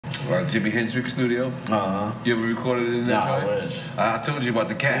Jimi Hendrix studio. You ever recorded it in that joint? I told you about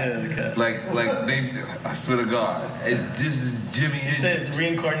the cat. Yeah, the cat. Like they. I swear to God, this is Jimi Hendrix. You said it's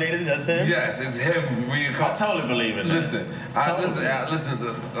reincarnated. That's him. Yes, it's him reincarnated. I totally believe it. Listen, I'm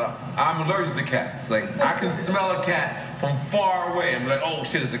allergic to cats. Like I can smell a cat from far away. I'm like, oh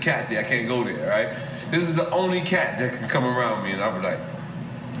shit, it's a cat there. I can't go there. Right? This is the only cat that can come around me, and I'll be like.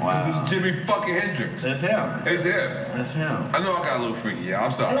 Wow. This is Jimi fucking Hendrix. It's him. It's him. It's him. I know I got a little freaky, yeah.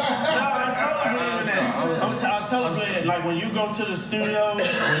 I'm sorry. No, I totally believe in that. I totally believe it. Like when you go to the studios,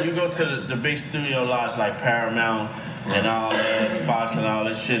 when you go to the big studio lots like Paramount and all that, Fox and all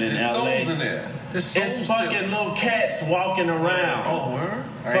that shit in LA. There's souls in there. It's fucking little cats walking around. Oh, word?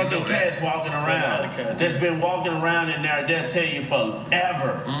 Fucking cats walking around. That's been walking around in there, they'll tell you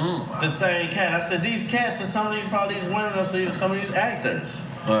forever. The same cat. I said, these cats are some of these, probably these women or some of these actors.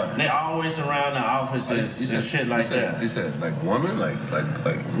 They're always around the offices and shit like that. You said like women? Like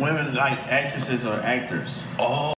women like actresses or actors. Oh.